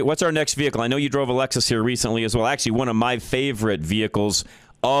What's our next vehicle? I know you drove a Lexus here recently as well. Actually, one of my favorite vehicles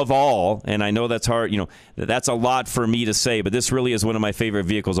of all, and I know that's hard. That's a lot for me to say, but this really is one of my favorite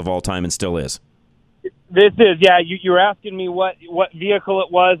vehicles of all time, and still is. This is, yeah. You were asking me what vehicle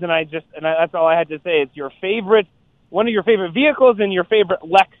it was, and that's all I had to say. It's your favorite, one of your favorite vehicles, and your favorite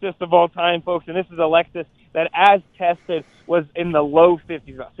Lexus of all time, folks. And this is a Lexus that, as tested, was in the low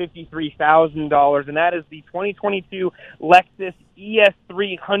 50s, about $53,000, and that is the 2022 Lexus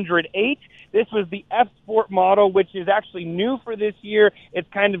ES300H. This was the F Sport model, which is actually new for this year. It's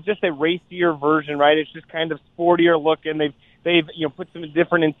kind of just a racier version, right? It's just kind of sportier looking. They've put some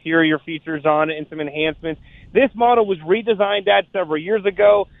different interior features on it and some enhancements. This model was redesigned several years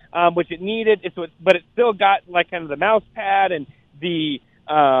ago, which it needed. But it still got like kind of the mouse pad and the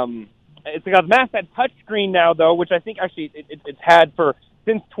it's got the mouse pad touchscreen now, though, which I think actually it's had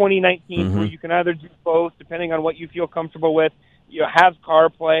since 2019, where you can either do both depending on what you feel comfortable with. Has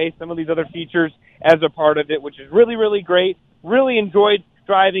CarPlay, some of these other features as a part of it, which is really, really great. Really enjoyed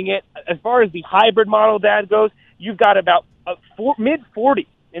driving it. As far as the hybrid model, Dad, goes, you've got about mid-40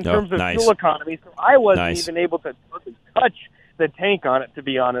 in terms of fuel economy. So I wasn't even able to touch the tank on it, to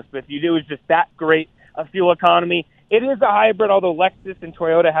be honest with you. It was just that great of fuel economy. It is a hybrid, although Lexus and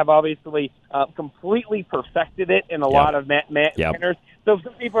Toyota have obviously completely perfected it in a lot of manners. So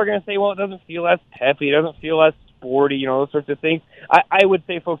some people are going to say, well, it doesn't feel as peppy, it doesn't feel as sporty, those sorts of things. I would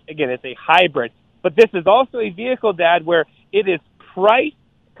say, folks, again, it's a hybrid. But this is also a vehicle, Dad, where it is priced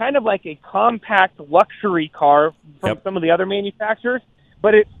kind of like a compact luxury car from some of the other manufacturers,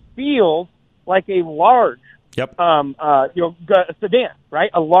 but it feels like a large sedan,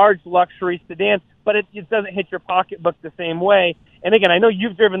 right? A large luxury sedan, but it doesn't hit your pocketbook the same way. And again, I know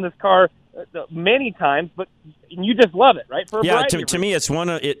you've driven this car many times, but you just love it, right? To me, it's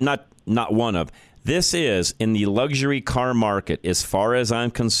not one of. This is, in the luxury car market, as far as I'm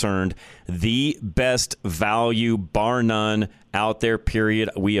concerned, the best value, bar none, out there,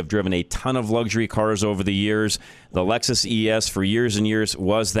 period. We have driven a ton of luxury cars over the years. The Lexus ES for years and years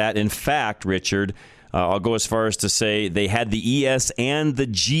was that. In fact, Richard, I'll go as far as to say they had the ES and the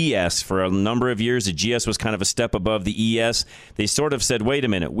GS for a number of years. The GS was kind of a step above the ES. They sort of said, wait a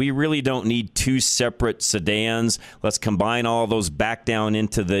minute, we really don't need two separate sedans. Let's combine all those back down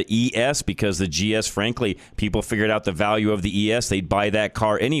into the ES, because the GS, frankly, people figured out the value of the ES. They'd buy that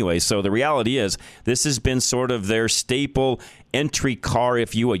car anyway. So the reality is this has been sort of their staple entry car,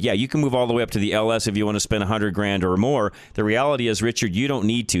 if you would. Yeah, you can move all the way up to the LS if you want to spend $100,000 or more. The reality is, Richard, you don't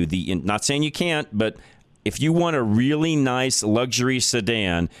need to. Not saying you can't, but if you want a really nice luxury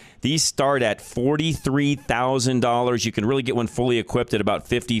sedan, these start at $43,000. You can really get one fully equipped at about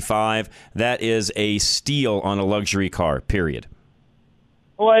 $55,000. That is a steal on a luxury car, period.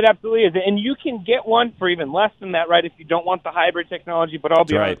 Well, it absolutely is. And you can get one for even less than that, right, if you don't want the hybrid technology. But I'll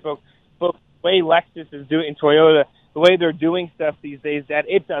be honest, folks, the way Lexus is doing, and Toyota, the way they're doing stuff these days, that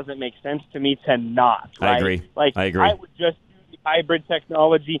it doesn't make sense to me to not. Right? I agree. I would just do the hybrid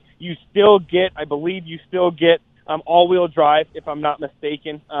technology. I believe you still get all-wheel drive, if I'm not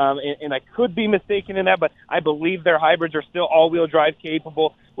mistaken. And I could be mistaken in that, but I believe their hybrids are still all-wheel drive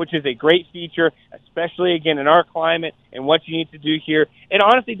capable, which is a great feature, especially, again, in our climate and what you need to do here. And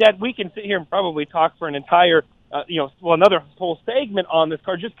honestly, Dad, we can sit here and probably talk for an entire another whole segment on this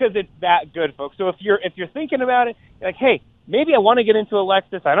car, just because it's that good, folks. So if you're thinking about it, like, hey, maybe I want to get into a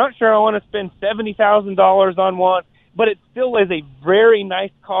Lexus. I'm not sure I want to spend $70,000 on one, but it still is a very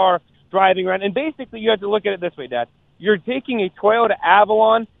nice car driving around. And basically, you have to look at it this way, Dad. You're taking a Toyota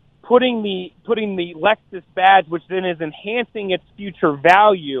Avalon, putting the Lexus badge, which then is enhancing its future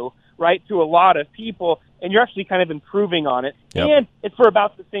value, right, to a lot of people, and you're actually kind of improving on it. Yep. And it's for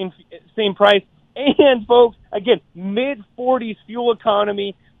about the same price. And, folks, again, mid-40s fuel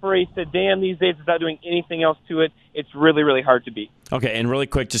economy for a sedan these days without doing anything else to it. It's really, really hard to beat. Okay, and really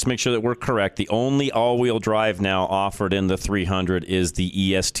quick, just make sure that we're correct. The only all-wheel drive now offered in the 300 is the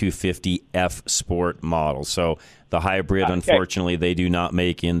ES250 F Sport model. So the hybrid, unfortunately, they do not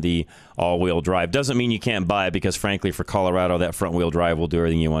make in the all-wheel drive. Doesn't mean you can't buy it, because, frankly, for Colorado, that front-wheel drive will do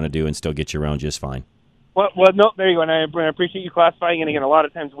everything you want to do and still get you around just fine. Well, no, there you go. And I appreciate you classifying. And again, a lot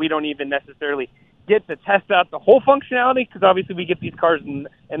of times we don't even necessarily get to test out the whole functionality, because obviously we get these cars in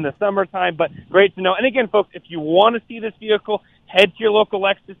the summertime. But great to know. And again, folks, if you want to see this vehicle, head to your local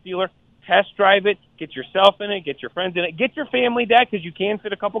Lexus dealer, test drive it, get yourself in it, get your friends in it, get your family, Dad, because you can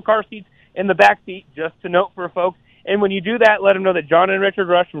fit a couple car seats in the back seat, just to note for folks. And when you do that, let them know that John and Richard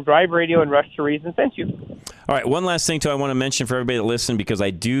Rush from Drive Radio and Rush to Reason sent you. All right, one last thing, too, I want to mention for everybody that listens, because I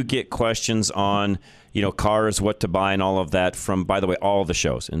do get questions on, cars, what to buy, and all of that from, by the way, all of the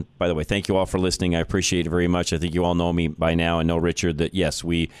shows. And by the way, thank you all for listening. I appreciate it very much. I think you all know me by now and know, Richard, that, yes,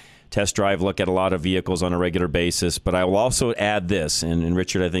 we test drive, look at a lot of vehicles on a regular basis. But I will also add this, and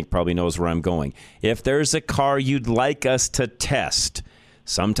Richard, I think, probably knows where I'm going. If there's a car you'd like us to test,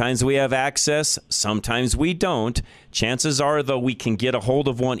 sometimes we have access, sometimes we don't. Chances are, though, we can get a hold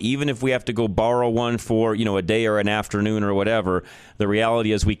of one, even if we have to go borrow one for, a day or an afternoon or whatever. The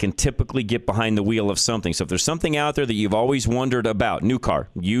reality is we can typically get behind the wheel of something. So if there's something out there that you've always wondered about, new car,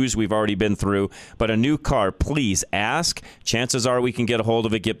 used, we've already been through, but a new car, please ask. Chances are we can get a hold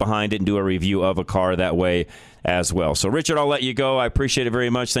of it, get behind it, and do a review of a car that way as well. So, Richard, I'll let you go. I appreciate it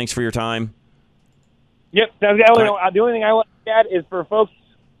very much. Thanks for your time. Yep. The only thing I want to add is for folks,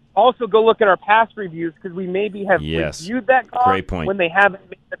 also go look at our past reviews, because we maybe have reviewed that car Great point. when they haven't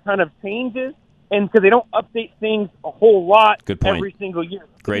made a ton of changes, and because they don't update things a whole lot every single year.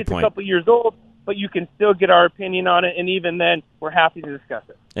 Great point. It's a couple years old, but you can still get our opinion on it, and even then, we're happy to discuss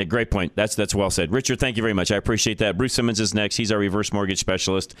it. Hey, great point. That's well said. Richard, thank you very much. I appreciate that. Bruce Simmons is next. He's our reverse mortgage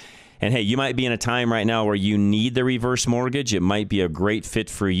specialist. And, hey, you might be in a time right now where you need the reverse mortgage. It might be a great fit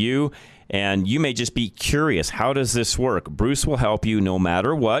for you. And you may just be curious, how does this work? Bruce will help you no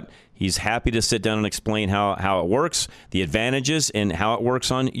matter what. He's happy to sit down and explain how it works, the advantages, and how it works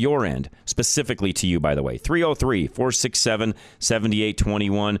on your end, specifically to you, by the way.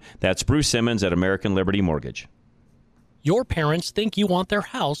 303-467-7821. That's Bruce Simmons at American Liberty Mortgage. Your parents think you want their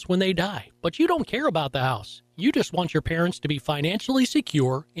house when they die, but you don't care about the house. You just want your parents to be financially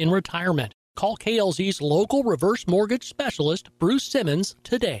secure in retirement. Call KLZ's local reverse mortgage specialist, Bruce Simmons,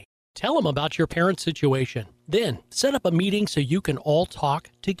 today. Tell them about your parents' situation. Then set up a meeting so you can all talk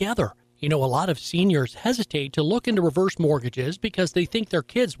together. A lot of seniors hesitate to look into reverse mortgages because they think their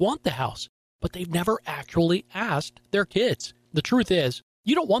kids want the house, but they've never actually asked their kids. The truth is,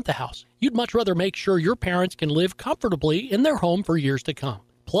 you don't want the house. You'd much rather make sure your parents can live comfortably in their home for years to come.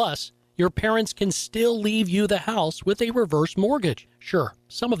 Plus, your parents can still leave you the house with a reverse mortgage. Sure,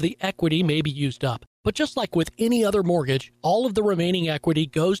 some of the equity may be used up, but just like with any other mortgage, all of the remaining equity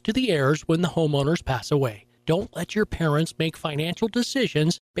goes to the heirs when the homeowners pass away. Don't let your parents make financial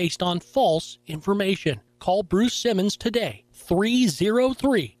decisions based on false information. Call Bruce Simmons today,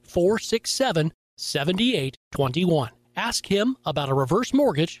 303-467-7821. Ask him about a reverse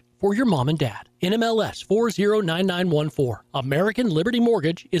mortgage for your mom and dad. NMLS 409914. American Liberty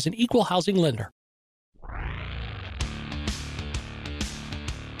Mortgage is an equal housing lender.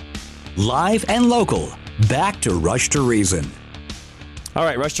 Live and local. Back to Rush to Reason. All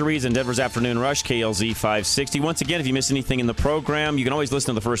right, Rush to Reason, Denver's Afternoon Rush, KLZ 560. Once again, if you miss anything in the program, you can always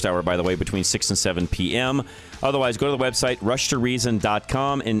listen to the first hour, by the way, between 6 and 7 p.m. Otherwise, go to the website,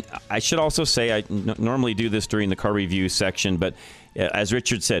 rushtoreason.com. And I should also say, I normally do this during the car review section, but as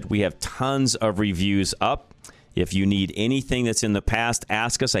Richard said, we have tons of reviews up. If you need anything that's in the past,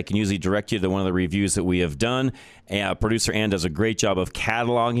 ask us. I can usually direct you to one of the reviews that we have done. Producer Ann does a great job of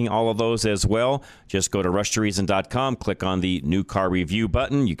cataloging all of those as well. Just go to rushtoreason.com, click on the new car review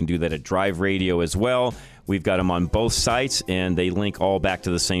button. You can do that at Drive Radio as well. We've got them on both sites, and they link all back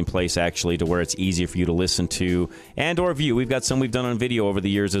to the same place, actually, to where it's easier for you to listen to and or view. We've got some we've done on video over the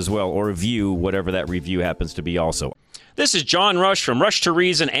years as well, or view whatever that review happens to be also. This is John Rush from Rush to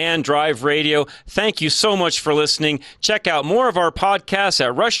Reason and Drive Radio. Thank you so much for listening. Check out more of our podcasts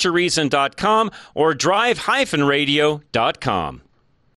at rushtoreason.com or drive-radio.com.